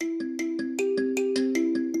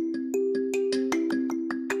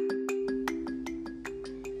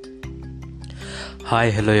Hi,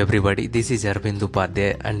 hello everybody. This is Arvind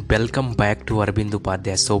Upadhyay and welcome back to Arvind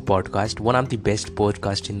Upadhyay Show podcast, one of the best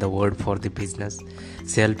podcasts in the world for the business,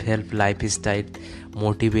 self-help, lifestyle,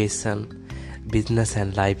 motivation, business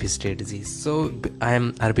and life strategies. So I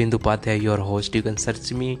am Arvind Upadhyay, your host. You can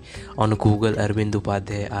search me on Google Arvind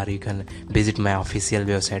Upadhyay, or you can visit my official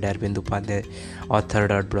website Arvind Upadhyay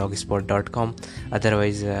author.blogspot.com.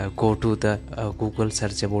 Otherwise go to the Google,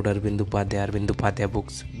 search about Arvind Upadhyay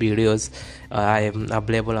books, videos. I am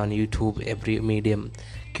available on YouTube, every medium,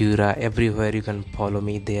 Quora, everywhere. You can follow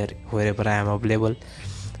me there wherever I am available.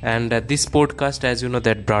 And this podcast, as you know,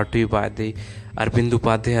 that brought to you by the Arvind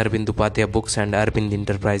Upadhyay Books and Arvind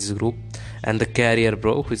Enterprises Group, and the Career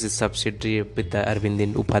Bro, which is a subsidiary with the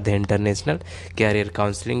Arvind Upadhyay International Career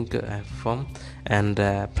Counseling firm and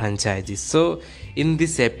franchises. So in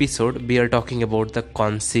this episode, we are talking about the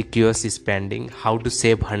concious spending, how to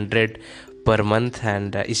save 100 per month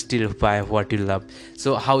and still buy what you love.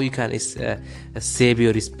 So how you can save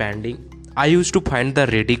your spending. I used to find the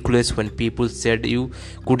ridiculous when people said you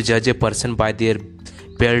could judge a person by their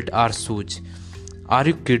belt or shoes. Are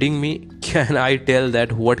you kidding me? Can I tell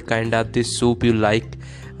that what kind of the soup you like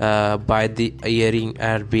by the earring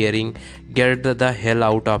or bearing? Get the hell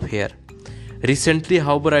out of here. Recently,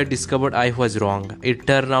 however, I discovered I was wrong. It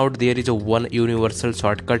turned out there is a one universal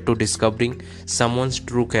shortcut to discovering someone's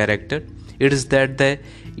true character. It is that they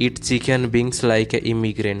eat chicken wings like an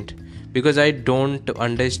immigrant. Because I don't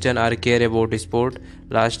understand or care about sport,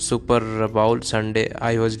 last Super Bowl Sunday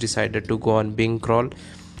I was decided to go on wing crawl.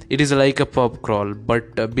 It is like a pub crawl but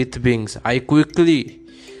with wings. I quickly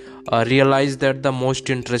realized that the most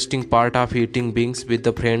interesting part of eating wings with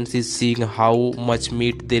the friends is seeing how much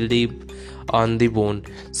meat they leave on the bone.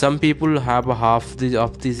 Some people have half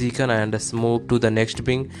of the chicken and move to the next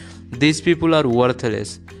wing. These people are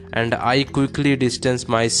worthless, and I quickly distance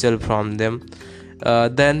myself from them.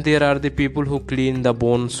 Then there are the people who clean the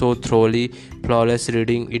bone so thoroughly, flawless,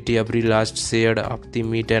 reading it every last shade of the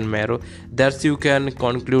meat and marrow. Thus you can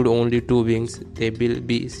conclude only two wings. They will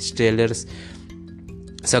be stellar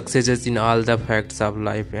successes in all the facts of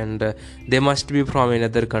life, and they must be from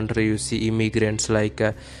another country. You see, immigrants like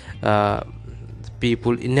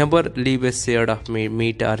people never leave a shade of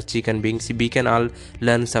meat or chicken wings. We can all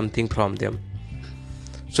learn something from them.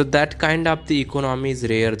 So that kind of the economy is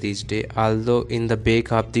rare these days, although in the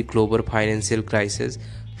wake of the global financial crisis,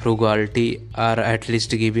 frugality, or at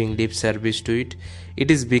least giving lip service to it, it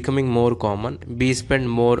is becoming more common. We spend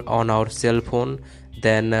more on our cell phone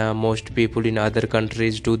than most people in other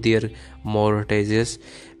countries do their mortgages.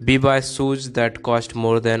 We buy shoes that cost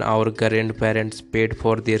more than our grandparents paid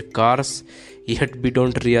for their cars, yet we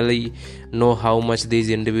don't really know how much these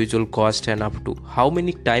individual cost and up to. How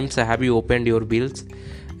many times have you opened your bills?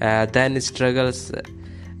 Then struggles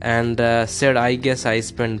and said, I guess I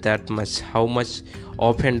spent that much. How much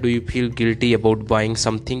often do you feel guilty about buying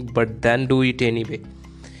something but then do it anyway?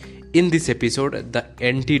 In this episode, the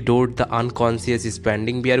antidote, the unconscious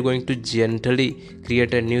spending, we are going to gently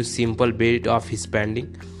create a new simple way of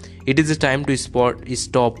spending. It is a time to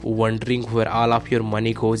stop wondering where all of your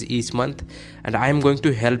money goes each month, and I am going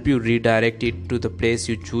to help you redirect it to the place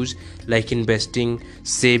you choose, like investing,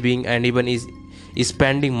 saving, and even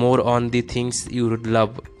spending more on the things you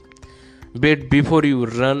love. But before you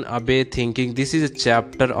run away thinking this is a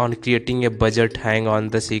chapter on creating a budget, hang on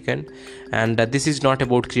the second. And this is not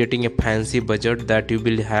about creating a fancy budget that you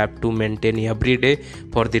will have to maintain every day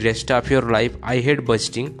for the rest of your life. I hate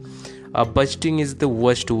budgeting. Budgeting is the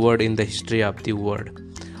worst word in the history of the world.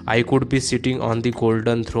 I could be sitting on the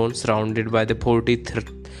golden throne surrounded by the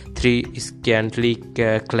 43 scantily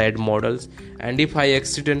clad models, and if I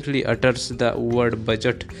accidentally utters the word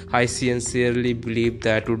budget, I sincerely believe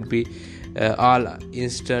that would be all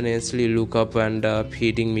instantaneously look up and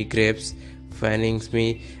feeding me grapes, fanning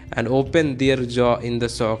me, and open their jaw in the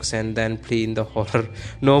socks and then flee in the horror.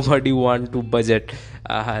 Nobody want to budget.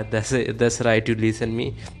 That's right, you listen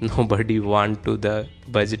me. Nobody want to the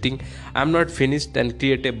budgeting. I'm not finished and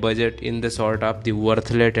create a budget in the sort of the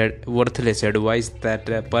worthless advice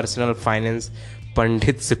that personal finance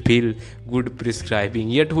pundits feel good prescribing.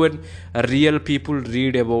 Yet when real people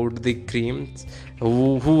read about the creams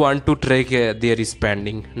who want to track their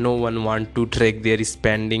spending, no one want to track their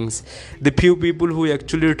spendings. The few people who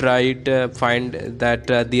actually try it find that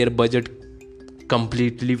their budget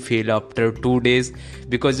completely fail after 2 days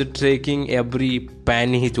because tracking every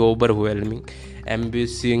penny is overwhelming.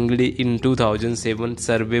 Embarrassingly, in 2007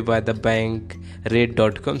 survey by the bank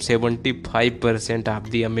rate.com, 75% of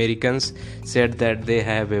the Americans said that they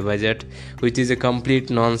have a budget, which is a complete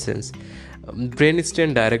nonsense.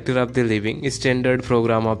 Brainstein, director of the Living Standard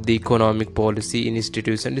Program of the Economic Policy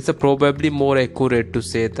Institution, it's probably more accurate to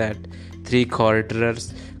say that three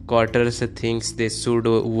quarters thinks they should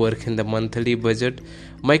work in the monthly budget.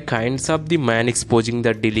 My kinds of the man exposing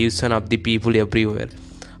the delusion of the people everywhere.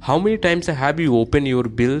 How many times have you opened your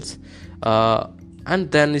bills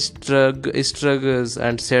and then struggles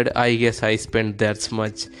and said, I guess I spent that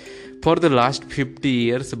much? For the last 50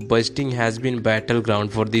 years, budgeting has been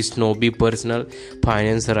battleground for the snobby personal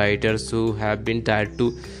finance writers who have been tied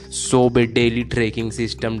to shove a daily tracking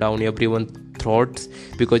system down everyone's throats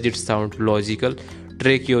because it sounds logical.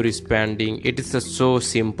 Track your spending. It is so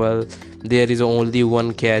simple. There is only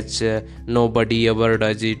one catch. Nobody ever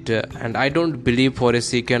does it. And I don't believe for a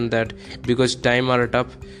second that because times are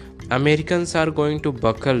tough, Americans are going to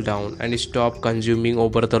buckle down and stop consuming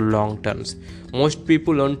over the long terms. Most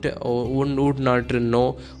people would not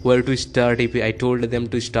know where to start if I told them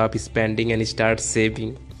to stop spending and start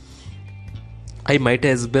saving. I might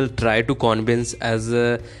as well try to convince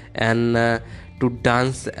to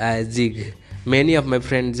dance a jig. Many of my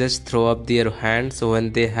friends just throw up their hands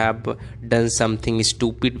when they have done something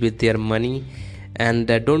stupid with their money and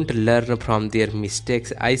don't learn from their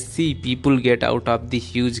mistakes. I see people get out of the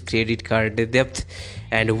huge credit card debt,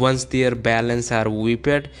 and once their balance are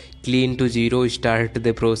wiped clean to zero, start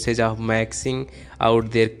the process of maxing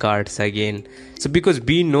out their cards again. So because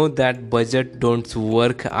we know that budget don't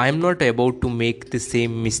work, I'm not about to make the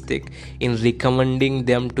same mistake in recommending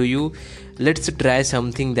them to you. Let's try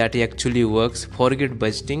something that actually works. Forget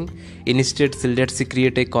budgeting. Instead, let's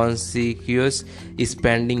create a concious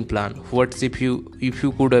spending plan. What if you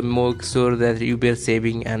could make sure that you were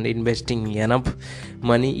saving and investing enough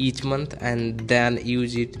money each month and then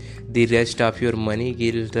use it the rest of your money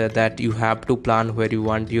guilt that you have to plan where you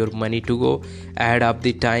want your money to go ahead of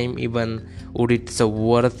the time. Even would it's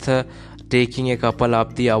worth taking a couple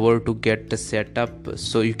of the hour to get set up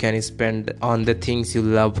so you can spend on the things you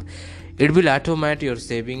love. It will automate your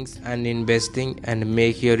savings and investing and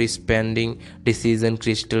make your spending decision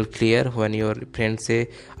crystal clear. When your friends say,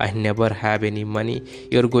 I never have any money,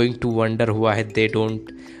 you're going to wonder why they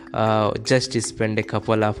don't just spend a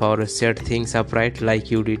couple of hours, set things up right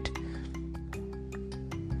like you did.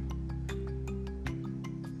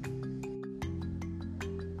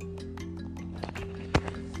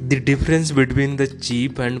 The difference between the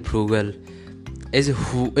cheap and frugal is a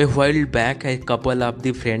while back a couple of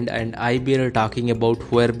the friend and I were talking about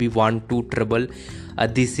where we want to travel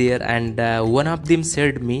this year, and one of them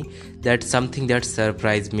said me that something that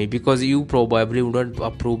surprised me because you probably wouldn't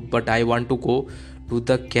approve, but I want to go to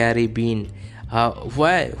the Caribbean.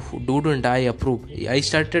 Why wouldn't I approve? I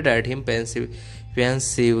started at him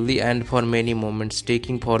pensively and for many moments,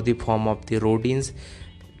 taking for the form of the rodents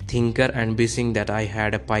thinker and wishing that I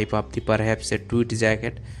had a pipe of the perhaps a tweed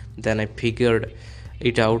jacket. Then I figured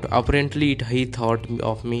it out. Apparently he thought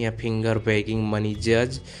of me a finger-wagging money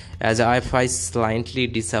judge, as if I slightly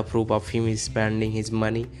disapprove of him spending his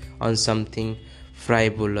money on something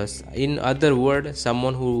frivolous. In other words,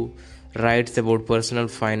 someone who writes about personal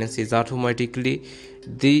finance is automatically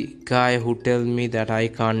the guy who tells me that I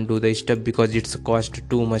can't do the stuff because it's cost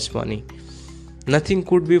too much money. Nothing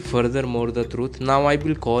could be furthermore the truth. Now I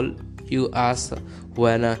will call you as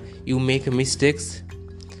when you make mistakes.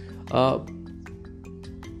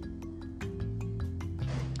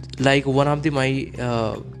 Like one of my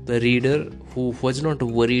reader who was not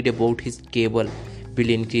worried about his cable bill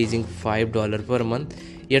increasing $5 per month,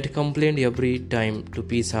 yet complained every time to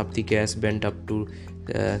piece up the gas went up to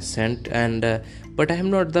cent. And but I am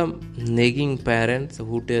not the nagging parents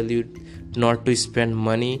who tell you not to spend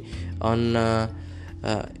money on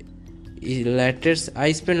letters.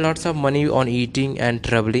 I spend lots of money on eating and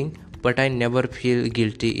traveling, but I never feel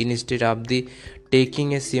guilty. Instead of the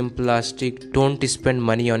taking a simplistic don't spend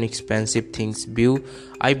money on expensive things view,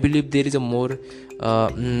 I believe there is a more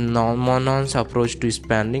non approach to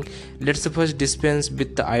spending. Let's first dispense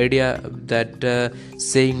with the idea that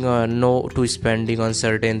saying no to spending on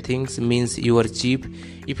certain things means you are cheap.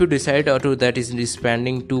 If you decide to that is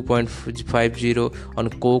spending 2.50 on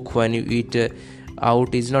coke when you eat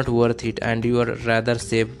out is not worth it, and you are rather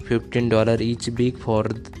save $15 each week for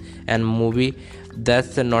an movie,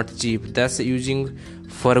 that's not cheap. That's using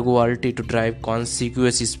frugality to drive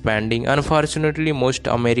concious spending. Unfortunately, most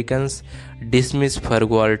Americans dismiss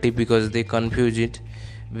frugality because they confuse it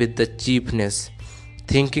with the cheapness.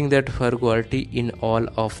 thinking that frugality in all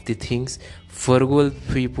of the things. Frugal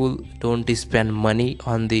people don't spend money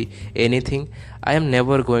on the anything. I am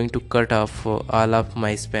never going to cut off all of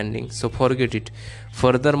my spending, so forget it.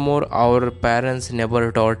 Furthermore, our parents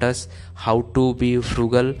never taught us how to be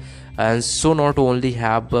frugal, and so not only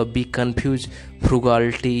have be confused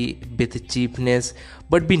frugality with cheapness,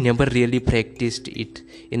 but we never really practiced it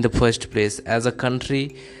in the first place. As a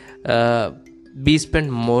country, we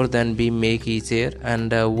spend more than we make each year,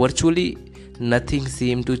 and virtually nothing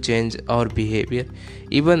seems to change our behavior.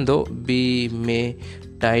 Even though we may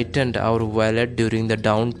tighten our wallet during the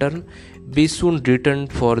downturn, we soon return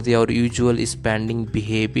for our usual spending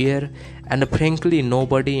behavior, and frankly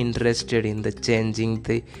nobody interested in the changing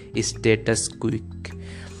the status quo.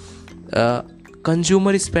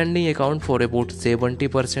 Consumer spending account for about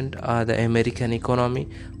 70% of the American economy.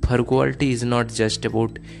 Frugality is not just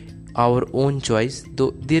about our own choice,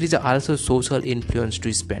 though there is also social influence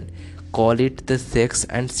to spend. Call it the Sex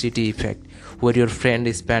and City effect, where your friend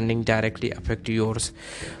is spending directly affect yours.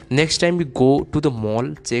 Next time you go to the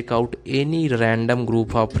mall, check out any random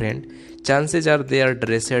group of friends. Chances are they are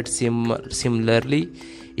dressed similarly,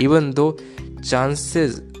 even though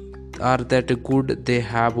chances are that good they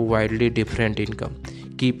have wildly different income.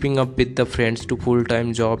 Keeping up with the friends to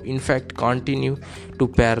full-time job, in fact, continue to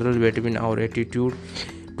parallel between our attitude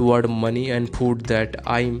toward money and food that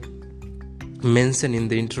I mentioned in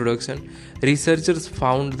the introduction. Researchers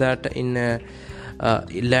found that in a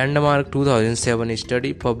landmark 2007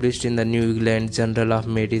 study published in the New England Journal of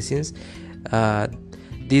Medicine,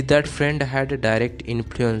 that friend had a direct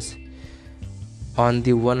influence on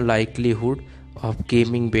the one likelihood of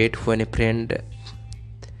gaining weight when a friend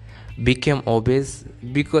became obese,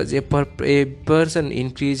 because a person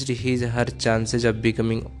increased her chances of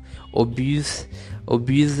becoming obese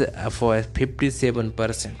for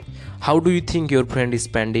 57%. How do you think your friend is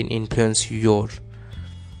spending influence your?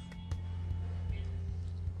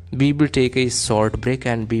 We will take a short break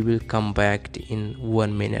and we will come back in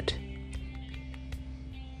 1 minute.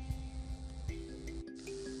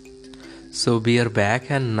 So we are back,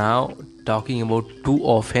 and now talking about too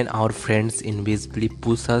often our friends invisibly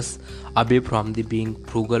push us away from the being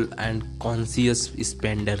frugal and conscious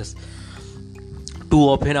spenders. Too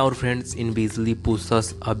often our friends invisibly push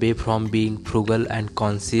us away from being frugal and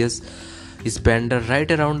conscious spender right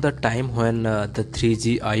around the time when the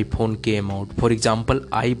 3G iPhone came out. For example,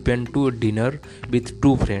 I went to a dinner with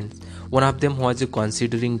two friends. One of them was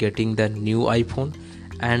considering getting the new iPhone,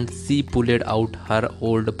 and she pulled out her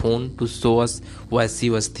old phone to show us why she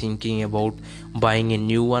was thinking about buying a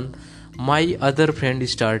new one. My other friend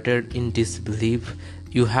started in disbelief.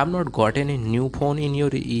 You have not gotten a new phone in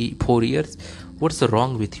your 4 years? What's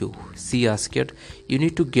wrong with you? She asked. You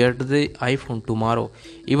need to get the iPhone tomorrow.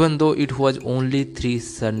 Even though it was only 3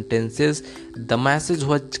 sentences, the message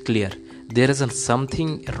was clear. There is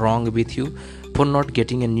something wrong with you for not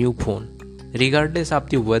getting a new phone, regardless of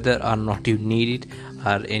the whether or not you need it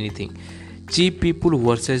or anything. Cheap people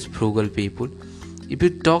versus frugal people. If you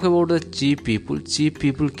talk about the cheap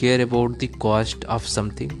people care about the cost of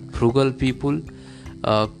something. Frugal people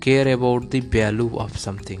care about the value of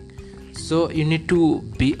something. So you need to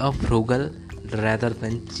be a frugal rather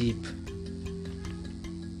than cheap.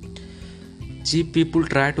 Cheap people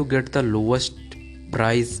try to get the lowest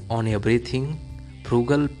price on everything.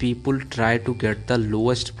 Frugal people try to get the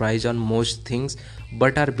lowest price on most things,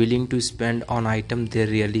 but are willing to spend on items they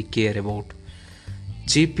really care about.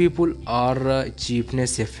 Cheap people are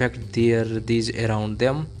cheapness affect those around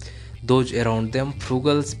them.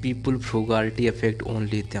 Frugal people, frugality affect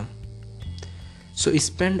only them. So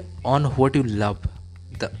spend on what you love.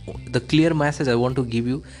 The clear message I want to give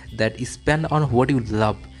you, that spend on what you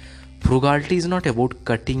love. Frugality is not about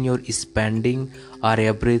cutting your spending or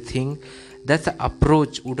everything. That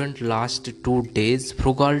approach wouldn't last 2 days.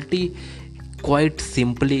 Frugality quite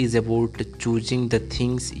simply is about choosing the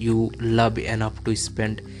things you love enough to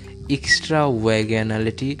spend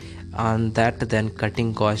extravagantly on that, than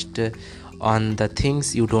cutting cost on the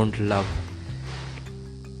things you don't love.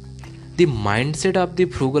 The mindset of the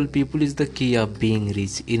frugal people is the key of being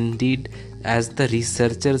rich. Indeed, as the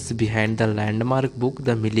researchers behind the landmark book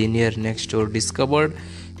The Millionaire Next Door discovered,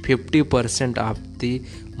 50% of the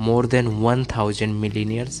more than 1,000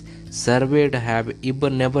 millionaires surveyed have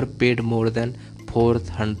even never paid more than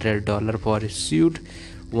 $400 for a suit,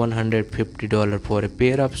 $150 for a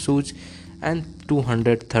pair of shoes, and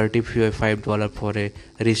 $235 for a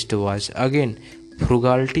wristwatch. Again,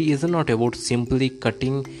 frugality is not about simply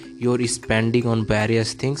cutting your spending on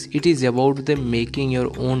various things. It is about making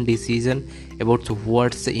your own decision about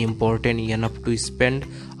what's important enough to spend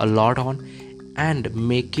a lot on, and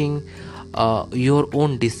making your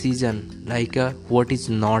own decision, like what is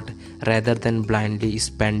not, rather than blindly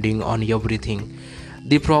spending on everything.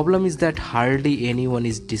 The problem is that hardly anyone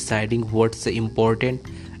is deciding what's important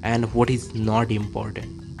and what is not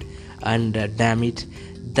important. And damn it,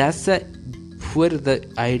 that's where the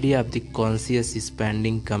idea of the conscious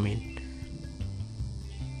spending come in.